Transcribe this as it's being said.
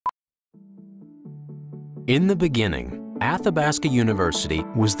In the beginning, Athabasca University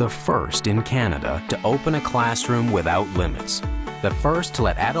was the first in Canada to open a classroom without limits. The first to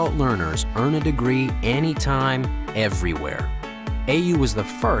let adult learners earn a degree anytime, everywhere. AU was the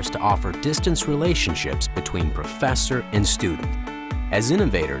first to offer distance relationships between professor and student. As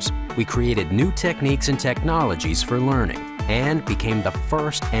innovators, we created new techniques and technologies for learning and became the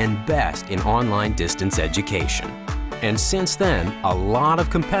first and best in online distance education. And since then, a lot of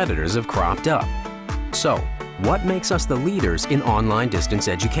competitors have cropped up. So, what makes us the leaders in online distance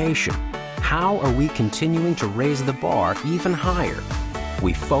education? How are we continuing to raise the bar even higher?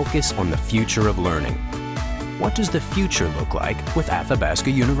 We focus on the future of learning. What does the future look like with Athabasca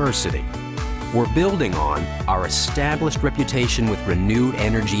University? We're building on our established reputation with renewed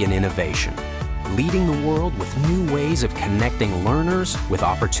energy and innovation, leading the world with new ways of connecting learners with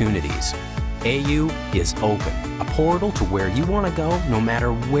opportunities. AU is open, a portal to where you want to go no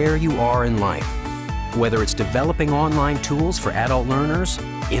matter where you are in life. Whether it's developing online tools for adult learners,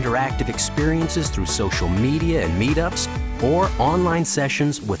 interactive experiences through social media and meetups, or online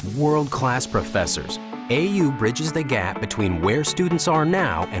sessions with world-class professors, AU bridges the gap between where students are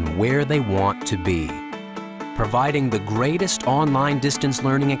now and where they want to be. Providing the greatest online distance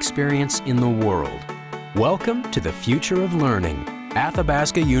learning experience in the world. Welcome to the future of learning.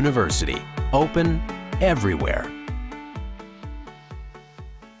 Athabasca University. Open everywhere.